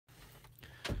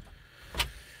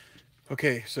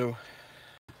Okay, so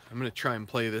I'm going to try and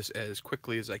play this as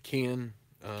quickly as I can.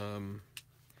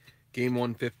 Game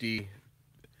 150,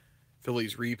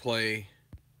 Phillies replay.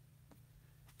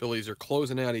 Phillies are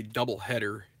closing out a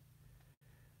doubleheader,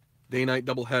 day-night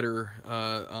doubleheader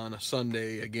on a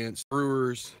Sunday against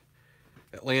Brewers.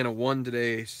 Atlanta won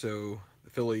today, so the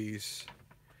Phillies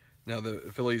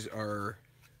are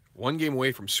one game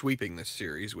away from sweeping this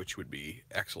series, which would be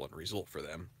an excellent result for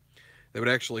them. That would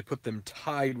actually put them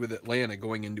tied with Atlanta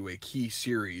going into a key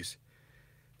series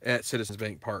at Citizens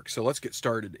Bank Park. So let's get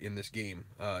started in this game.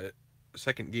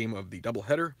 Second game of the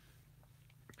doubleheader.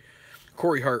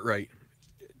 Corey Hart, right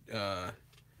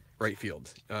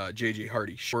field. J.J.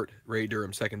 Hardy, short. Ray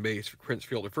Durham, second base. Prince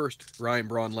Fielder, first. Ryan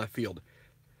Braun, left field.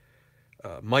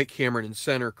 Mike Cameron in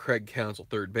center. Craig Counsell,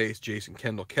 third base. Jason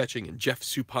Kendall catching, and Jeff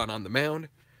Suppan on the mound.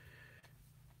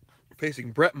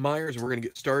 Facing Brett Myers, and we're going to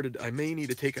get started. I may need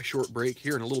to take a short break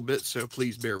here in a little bit, so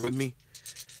please bear with me.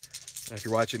 If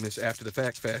you're watching this after the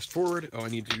fact, fast forward. I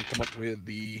need to come up with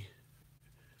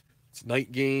it's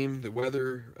night game, the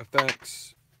weather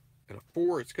effects, and a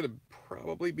 4. It's going to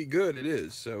probably be good. It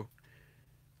is. So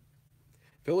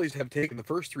Phillies have taken the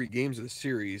first 3 games of the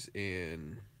series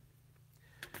and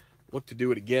look to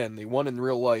do it again. They won in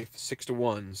real life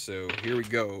 6-1. So here we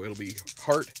go. It'll be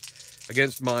Hart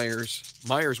against Myers.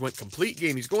 Myers went complete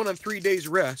game. He's going on 3 days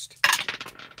rest.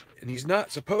 And he's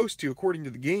not supposed to, according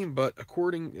to the game, but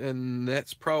and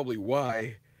that's probably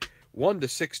why.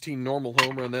 1-16 normal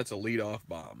home run, that's a leadoff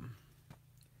bomb.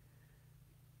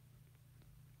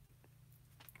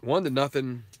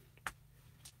 1-0.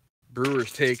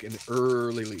 Brewers take an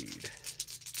early lead.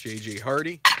 J.J.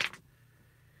 Hardy,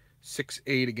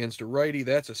 6-8 against a righty.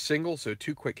 That's a single, so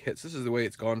 2 quick hits. This is the way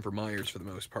it's gone for Myers for the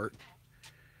most part.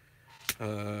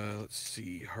 Let's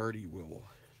see. Hardy will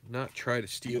not try to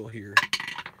steal here.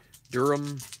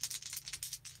 Durham,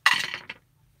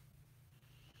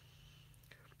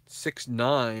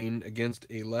 6-9 against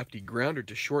a lefty, grounder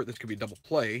to short. This could be a double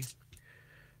play.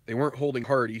 They weren't holding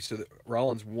Hardy, so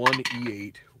Rollins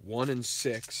 1-E8,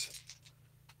 1-6.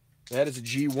 That is a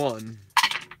G1,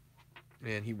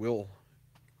 and he will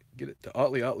get it to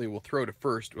Utley. Utley will throw to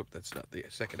first. Oop, that's not the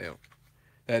second out.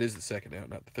 That is the second out,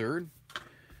 not the third.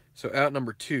 So out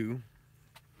number 2.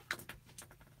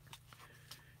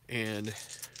 And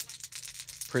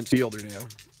Prince Fielder now.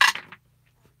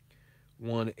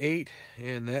 1-8,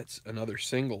 and that's another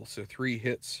single. So 3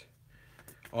 hits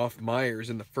off Myers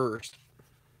in the first.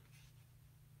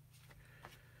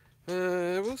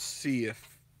 We'll see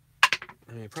if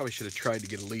I probably should have tried to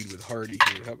get a lead with Hardy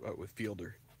here. How about with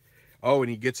Fielder? Oh,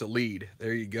 and he gets a lead.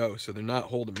 There you go. So they're not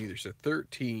holding him either. So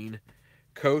 13.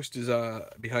 Coast is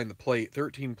behind the plate.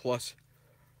 13 plus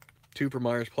 2 for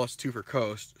Myers plus 2 for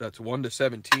Coast. That's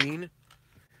 1-17.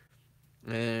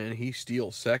 And he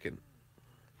steals second.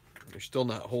 They're still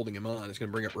not holding him on. It's going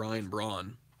to bring up Ryan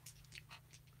Braun.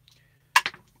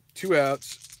 2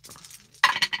 outs.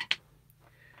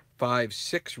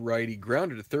 5-6 righty.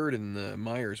 Grounded to third, and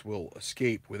Myers will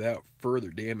escape without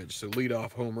further damage. So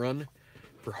leadoff home run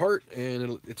for Hart,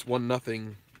 and it's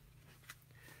 1-0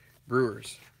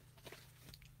 Brewers.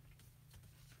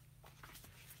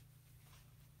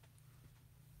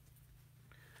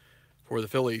 For the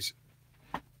Phillies,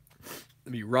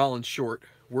 it'll be Rollins short,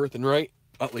 Worth and right,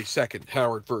 Utley second,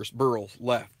 Howard first, Burrell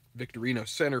left, Victorino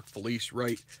center, Felice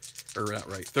right, or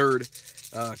not right, third,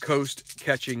 Coast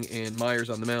catching, and Myers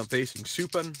on the mound facing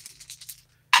Suppan.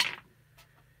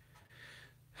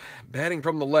 Batting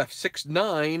from the left,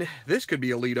 6-9. This could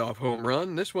be a leadoff home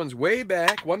run. This one's way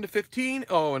back, 1-15.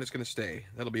 Oh, and it's going to stay.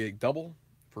 That'll be a double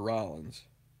for Rollins.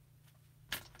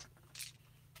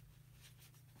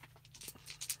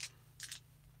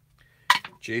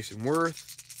 Jason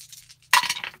Worth,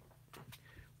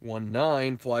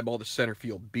 1-9, fly ball to center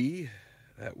field B.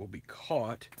 That will be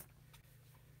caught.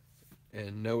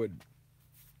 And no advance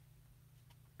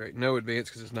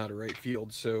because it's not a right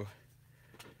field. So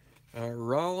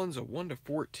Rollins a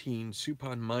 1-14,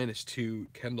 Suppan -2,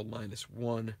 Kendall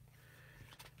 -1.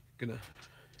 Gonna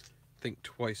think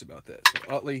twice about that. So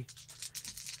Utley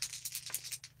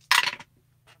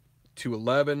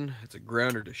 2-11. It's a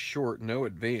grounder to short, no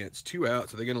advance, 2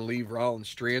 outs. Are they going to leave Rollins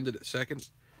stranded at second?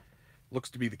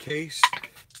 Looks to be the case,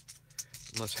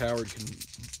 unless Howard can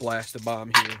blast a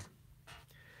bomb here.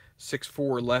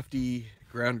 6-4 lefty,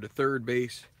 grounder to third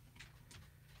base.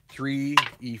 3,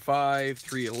 E5,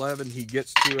 3-11. He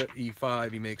gets to it.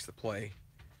 E5, he makes the play.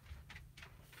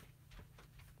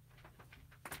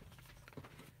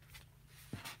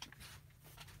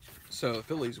 So the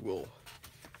Phillies will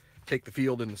take the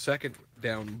field in the second,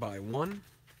 down by 1.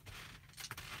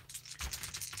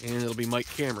 And it'll be Mike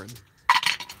Cameron.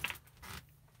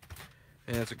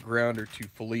 And that's a grounder to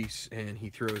Felice, and he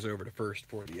throws over to first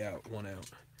for the out, 1 out.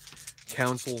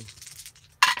 Counsell,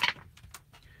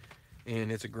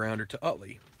 and it's a grounder to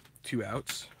Utley, 2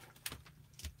 outs.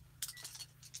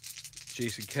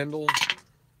 Jason Kendall,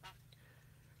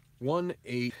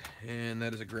 1-8, and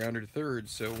that is a grounder to third,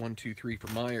 so 1-2-3 for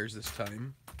Myers this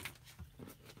time.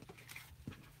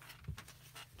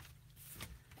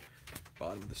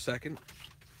 Bottom of the second.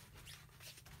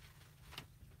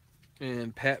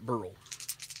 And Pat Burrell.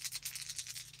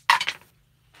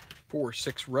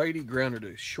 4-6 righty, grounder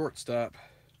to shortstop.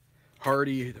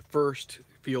 Hardy to first,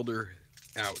 fielder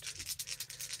out.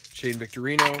 Shane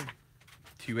Victorino,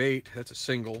 2-8, that's a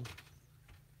single.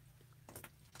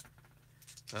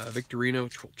 Victorino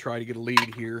will try to get a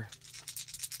lead here.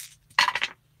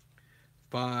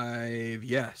 5,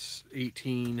 yes,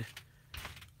 18,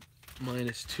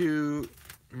 -2,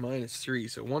 -3,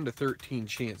 so 1-13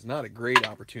 chance. Not a great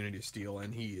opportunity to steal,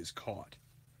 and he is caught.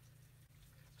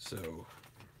 So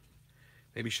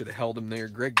maybe should have held him there.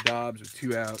 Greg Dobbs with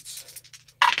 2 outs.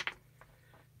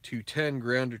 2-10,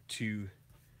 grounder to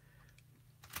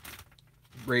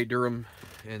Ray Durham,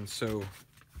 and so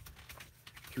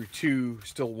through 2,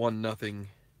 still 1-0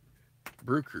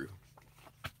 Brew Crew.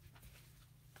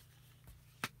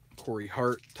 Corey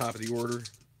Hart, top of the order.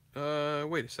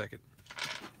 Wait a second.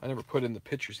 I never put in the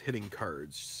pitcher's hitting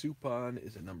cards. Suppan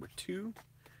is a number 2.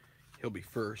 He'll be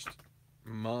first.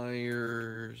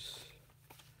 Myers.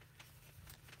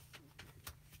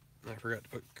 I forgot to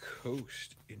put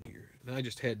Coast in here. And I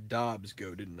just had Dobbs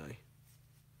go, didn't I?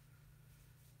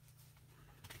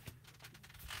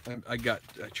 I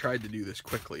tried to do this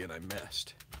quickly and I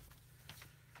messed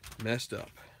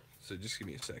up. So just give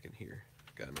me a second here.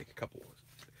 Got to make a couple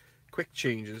quick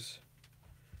changes,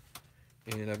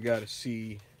 and I've got to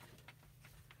see.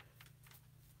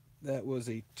 That was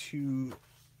a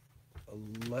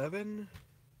 2-11.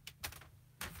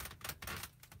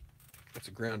 That's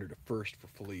a grounder to first for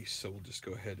Felice, so we'll just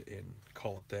go ahead and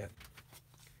call it that.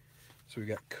 So we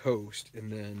got Coast,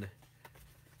 and then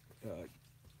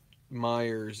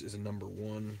Myers is a number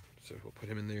 1, so we'll put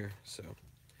him in there. So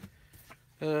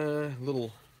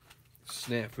little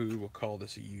snafu, we'll call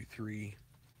this a U3.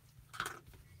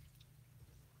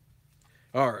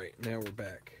 All right, now we're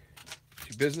back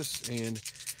to business, and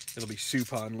it'll be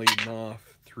Suppan leading off.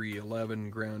 3-11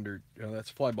 grounder. That's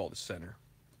fly ball to center.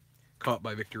 Caught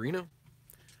by Victorino.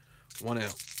 1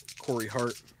 out. Corey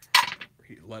Hart.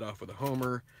 He led off with a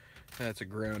homer. That's a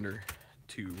grounder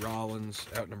to Rollins.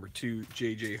 Out number 2,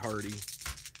 J.J. Hardy.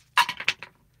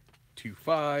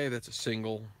 2-5. That's a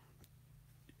single.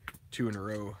 2 in a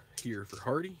row here for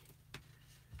Hardy.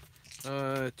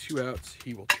 2 outs.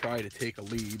 He will try to take a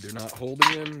lead. They're not holding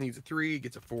him. Needs a 3.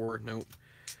 Gets a 4. Nope.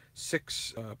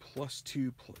 6 plus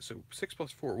 2. So 6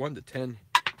 plus 4. 1-10.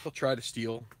 He'll try to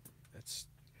steal. That's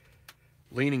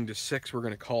leaning to 6. We're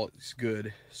going to call it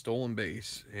good. Stolen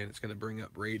base. And it's going to bring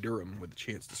up Ray Durham with a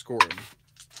chance to score him.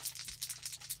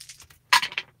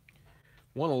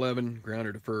 1-11.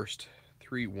 Grounder to first.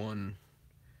 3-1.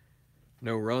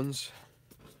 No runs.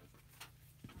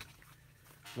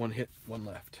 1 hit. 1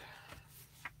 left.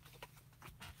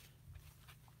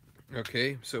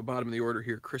 Okay, so bottom of the order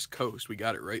here, Chris Coast. We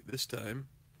got it right this time.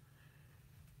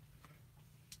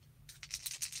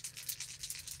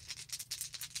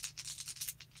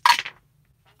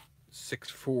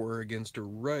 .64 against a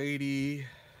righty.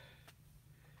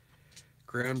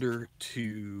 Grounder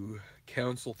to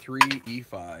Counsell, 3,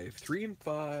 E5.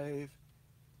 3-5.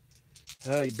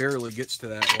 He barely gets to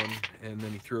that one, and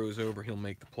then he throws over. He'll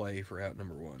make the play for out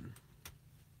number 1.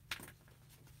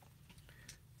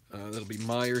 That'll be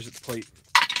Myers at the plate.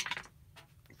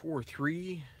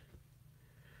 4-3.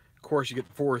 Of course, you get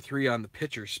the 4-3 on the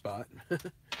pitcher spot.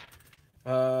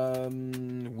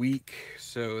 Weak,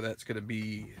 so that's going to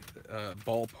be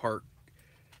ballpark.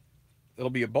 It'll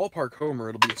be a ballpark homer.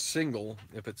 It'll be a single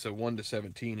if it's a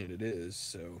 1-17, and it is.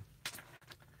 So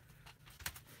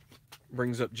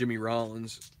brings up Jimmy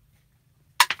Rollins.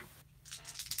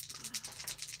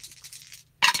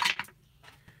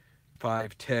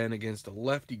 5-10 against a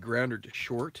lefty, grounder to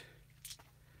short.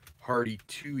 Hardy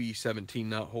 2E17,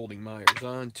 not holding Myers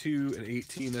on.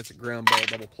 2-18, that's a ground ball,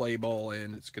 double play ball,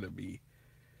 and it's going to be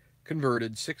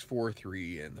converted.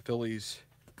 6-4-3, and the Phillies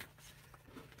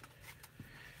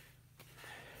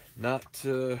not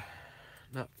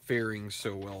faring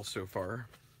so well so far.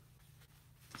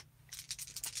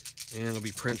 And it'll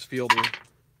be Prince Fielder.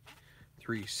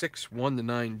 3-6,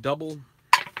 1-9 double.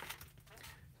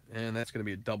 And that's going to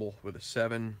be a double with a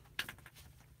 7.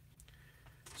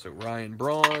 So Ryan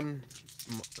Braun,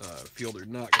 Fielder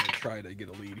not going to try to get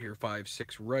a lead here.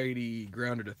 5-6 righty,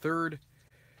 grounder to third.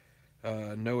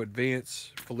 No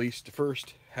advance. Felice to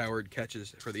first. Howard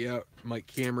catches for the out. Mike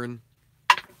Cameron.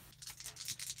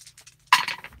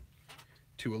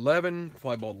 2-11.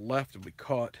 Fly ball to left will be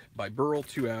caught by Burrell.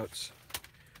 2 outs.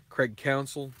 Craig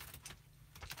Counsell.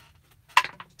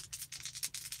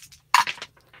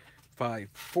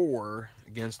 5-4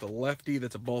 against a lefty.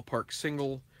 That's a ballpark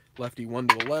single. Lefty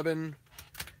 1-11.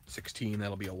 16.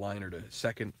 That'll be a liner to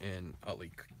second, and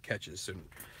Utley catches. So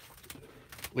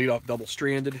leadoff double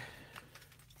stranded.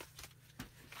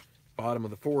 Bottom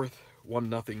of the fourth.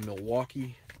 1-0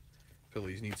 Milwaukee.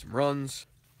 Phillies need some runs.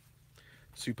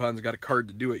 Supan's got a card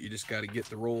to do it. You just got to get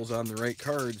the rolls on the right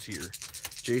cards here.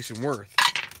 Jason Worth.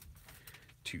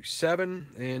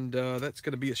 2-7, and that's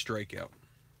going to be a strikeout.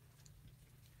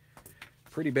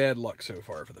 Pretty bad luck so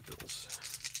far for the Phils.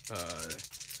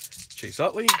 Chase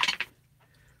Utley.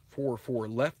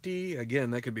 4-4 lefty.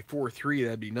 Again, that could be 4-3.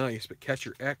 That'd be nice. But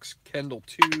catcher X. Kendall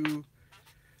 2.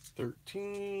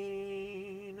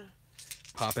 13.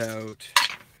 Pop out.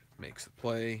 Makes the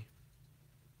play.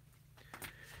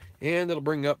 And it'll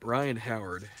bring up Ryan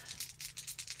Howard.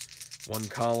 1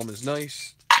 column is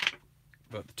nice,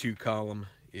 but the 2 column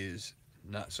is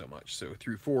not so much. So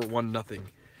through 4, 1-0.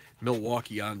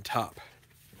 Milwaukee on top.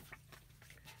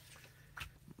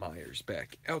 Myers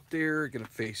back out there. Going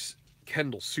to face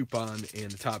Kendall Suppan in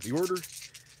the top of the order.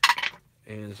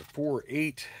 And it's a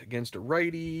 4-8 against a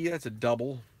righty. That's a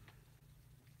double.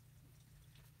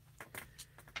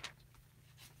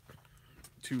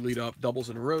 Two leadoff doubles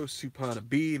in a row. Suppan a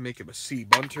B, make him a C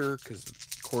bunter because the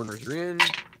corners are in.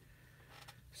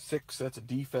 6, that's a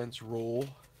defense roll,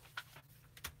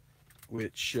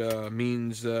 which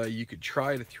means you could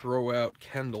try to throw out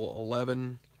Kendall.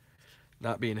 11,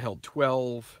 not being held.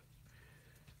 12.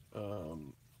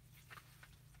 And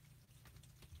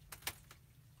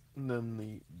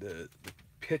then the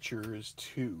pitcher is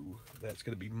 2. That's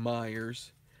going to be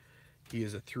Myers. He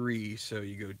is a 3, so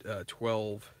you go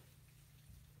 12.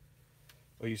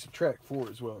 Well, you subtract 4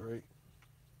 as well, right?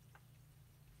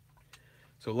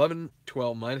 So 11,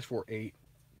 12, minus 4, 8,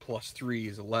 plus 3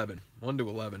 is 11.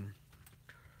 1-11.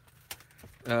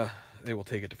 They will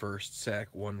take it to first. Sack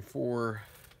 1-4.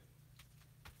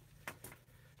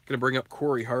 Going to bring up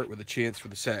Corey Hart with a chance for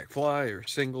the sack fly or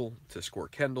single to score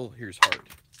Kendall. Here's Hart.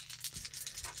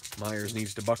 Myers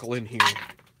needs to buckle in here.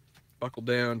 Buckle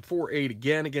down. 4-8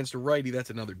 again against a righty.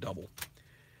 That's another double.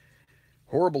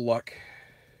 Horrible luck.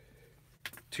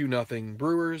 2-0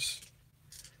 Brewers.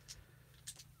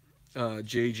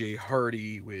 J.J.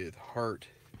 Hardy with Hart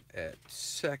at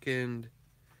second.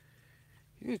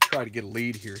 He's going to try to get a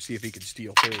lead here, see if he can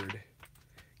steal third.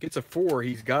 Gets a 4.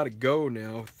 He's got to go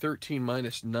now. 13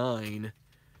 minus 9.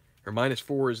 Or minus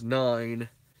 4 is 9.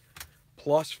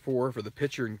 Plus 4 for the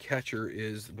pitcher and catcher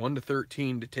is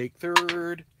 1-13 to take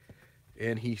third.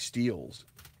 And he steals.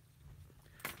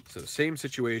 So same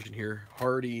situation here.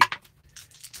 Hardy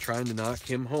trying to knock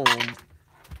him home.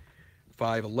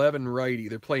 5-11 righty.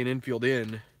 They're playing infield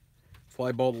in.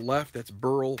 Fly ball to left. That's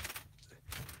Burrell.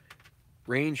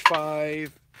 Range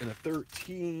 5 and a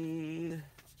 13.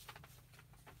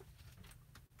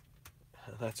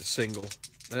 That's a single.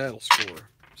 That'll score.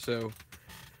 So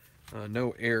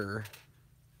no error.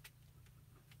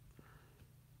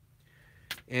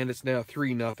 And it's now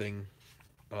 3-0.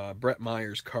 Brett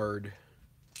Myers card.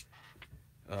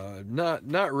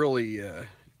 Not really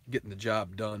getting the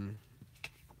job done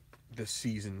this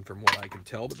season from what I can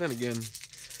tell. But then again,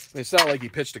 it's not like he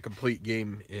pitched a complete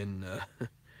game in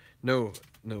no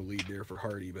lead there for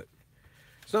Hardy, but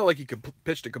it's not like he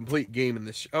pitched a complete game in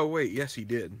this. Oh wait, yes he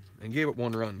did, and gave up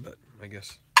 1 run, but I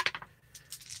guess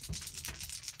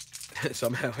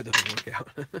somehow it doesn't work out.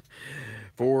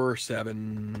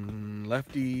 4-7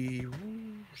 lefty.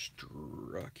 Ooh,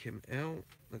 struck him out.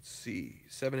 Let's see,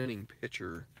 7-inning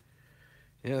pitcher.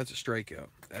 Yeah, that's a strikeout.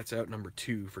 That's out number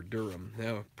 2 for Durham.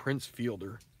 Now, Prince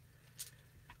Fielder.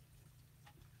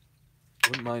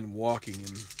 Wouldn't mind walking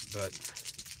him, but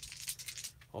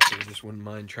also just wouldn't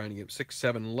mind trying to get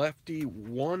 6-7 lefty.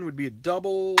 1 would be a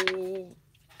double,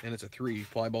 and it's a 3.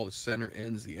 Fly ball to center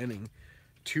ends the inning.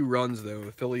 2 runs, though.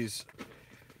 The Phillies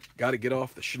got to get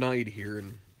off the schneid here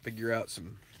and figure out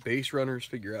some base runners,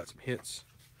 figure out some hits.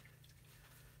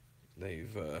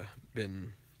 They've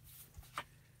been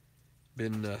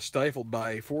stifled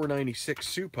by 496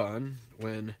 Suppan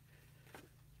when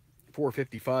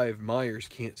 455 Myers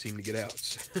can't seem to get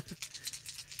outs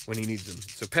when he needs them.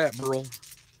 So Pat Burrell,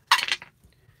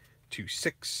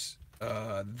 2-6.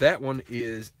 That one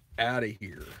is out of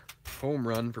here. Home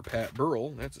run for Pat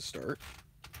Burrell. That's a start.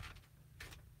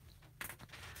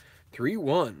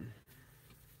 3-1.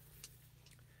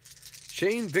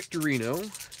 Shane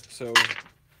Victorino. So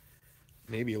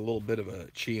Maybe a little bit of a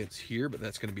chance here, but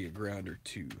that's going to be a grounder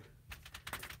to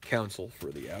Counsell for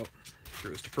the out.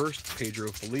 Throws to first.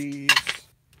 Pedro Feliz.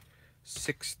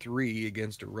 6-3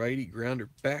 against a righty. Grounder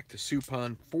back to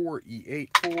Suppan.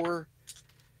 4-E8-4.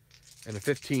 And a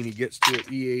 15, he gets to it.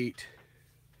 E8.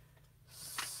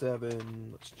 7.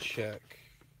 Let's check.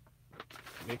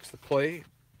 Makes the play.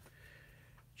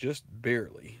 Just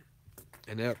barely.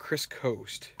 And now Chris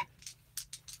Coast.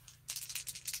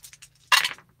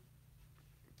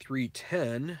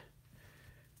 3-10.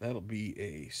 That'll be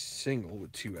a single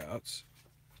with 2 outs.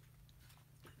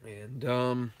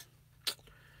 And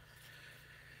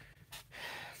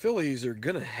Phillies are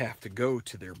going to have to go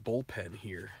to their bullpen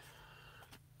here.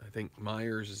 I think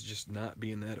Myers is just not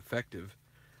being that effective.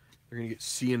 They're going to get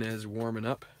Cianez warming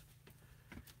up.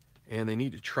 And they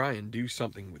need to try and do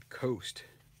something with Coast.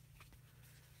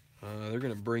 They're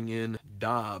going to bring in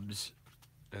Dobbs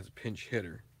as a pinch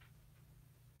hitter.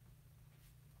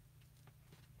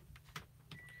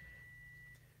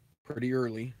 Pretty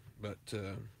early, but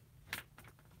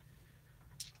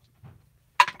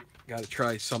got to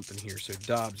try something here. So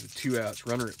Dobbs with 2 outs,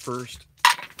 runner at first.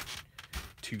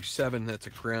 2-7, that's a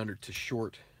grounder to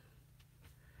short.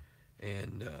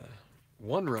 And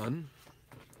 1 run.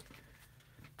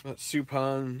 But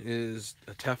Suppan is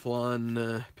a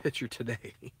Teflon pitcher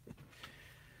today.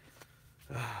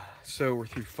 So we're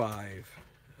through 5.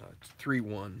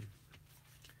 3-1.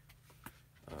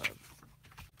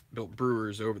 Built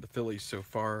Brewers over the Phillies so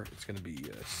far. It's going to be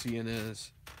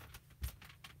Cianez.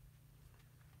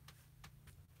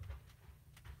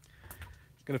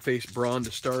 Going to face Braun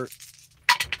to start.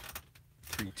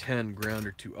 3-10,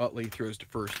 grounder to Utley. Throws to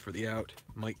first for the out.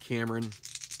 Mike Cameron.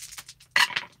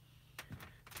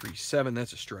 3-7,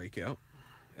 that's a strikeout.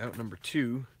 Out number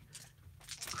 2.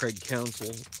 Craig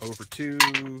Counsell over 2.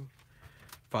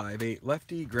 5-8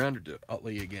 lefty. Grounder to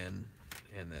Utley again.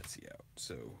 And that's the out.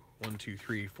 So 1, 2,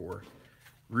 3 for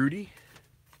Rudy.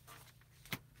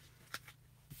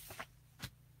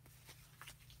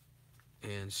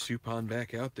 And Suppan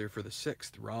back out there for the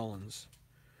 6th. Rollins.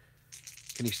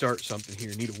 Can he start something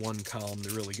here? Need a 1 column to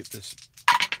really get this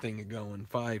thing going.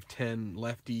 5-10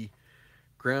 lefty.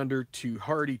 Grounder to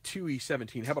Hardy.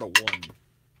 2E17. How about a 1?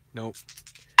 Nope.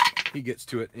 He gets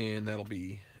to it, and that'll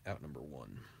be out number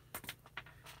 1.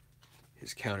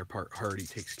 His counterpart, Hardy,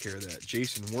 takes care of that.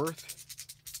 Jason Worth.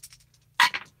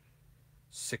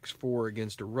 6-4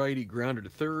 against a righty. Grounder to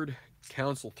third.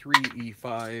 Counsell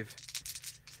 3E5.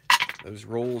 Those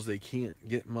rolls, they can't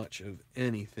get much of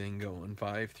anything going.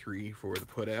 5-3 for the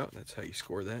put out. That's how you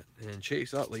score that. And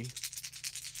Chase Utley.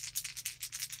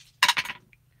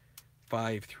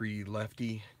 5-3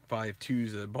 lefty. 5-2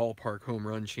 is a ballpark home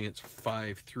run chance.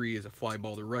 5-3 is a fly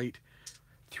ball to right.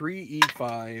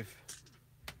 3E5.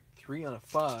 3 on a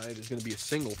 5 is going to be a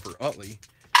single for Utley.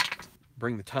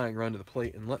 Bring the tying run to the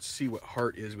plate. And let's see what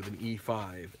Hart is with an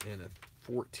E5 and a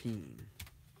 14.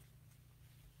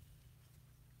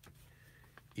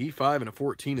 E5 and a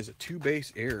 14 is a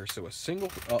 2-base error, so a single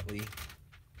for Utley.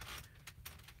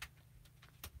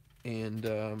 And,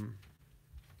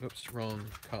 oops, wrong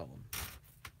column.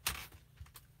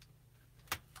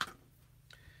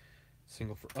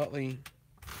 Single for Utley.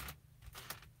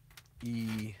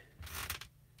 E9,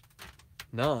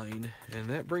 and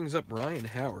that brings up Ryan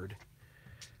Howard.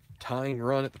 Tying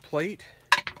run at the plate.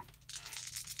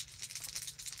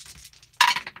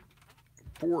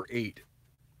 4-8.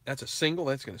 That's a single.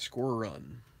 That's going to score a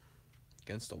run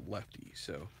against a lefty.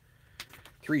 So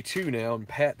 3-2 now, and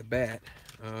Pat the bat.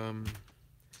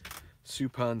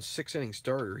 Suppan's 6-inning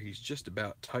starter. He's just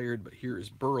about tired, but here is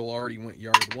Burrell. Already went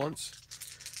yard once.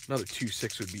 Another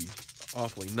 2-6 would be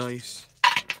awfully nice.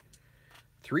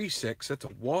 3-6. That's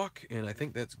a walk, and I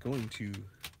think that's going to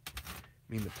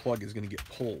mean the plug is going to get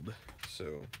pulled.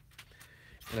 So,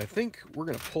 and I think we're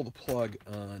going to pull the plug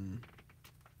on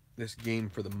this game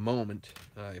for the moment.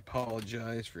 I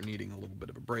apologize for needing a little bit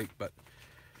of a break, but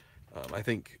I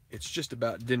think it's just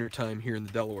about dinner time here in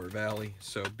the Delaware Valley.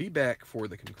 So be back for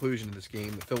the conclusion of this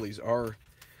game. The Phillies are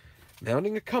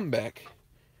mounting a comeback.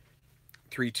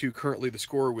 3-2 currently the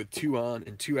score with 2 on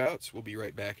and 2 outs. We'll be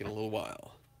right back in a little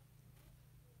while.